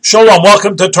Shalom,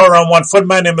 welcome to Torah on 1 Foot.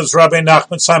 My name is Rabbi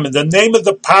Nachman Simon. The name of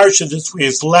the parsha this week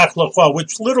is Lech Lecha,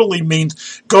 which literally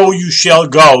means go you shall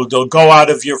go. They'll go out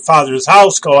of your father's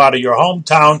house, go out of your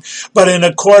hometown. But in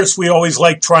a course, we always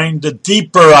like trying the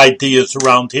deeper ideas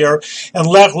around here. And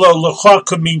Lech Lecha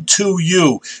could mean to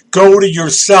you. Go to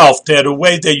yourself, that a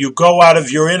way that you go out of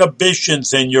your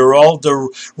inhibitions and your all the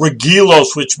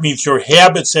regilos, which means your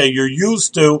habits that you're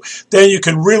used to, then you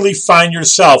can really find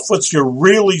yourself. What's your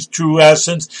really true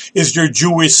essence is your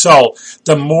Jewish soul.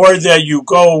 The more that you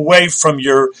go away from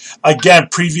your, again,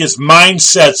 previous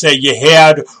mindsets that you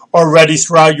had already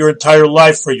throughout your entire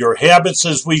life, or your habits,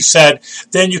 as we said,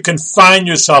 then you can find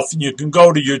yourself and you can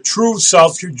go to your true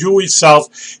self, your Jewish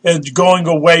self, and going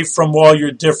away from all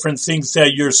your different things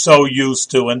that you're so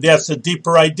used to. And that's the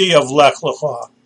deeper idea of Lech Lecha.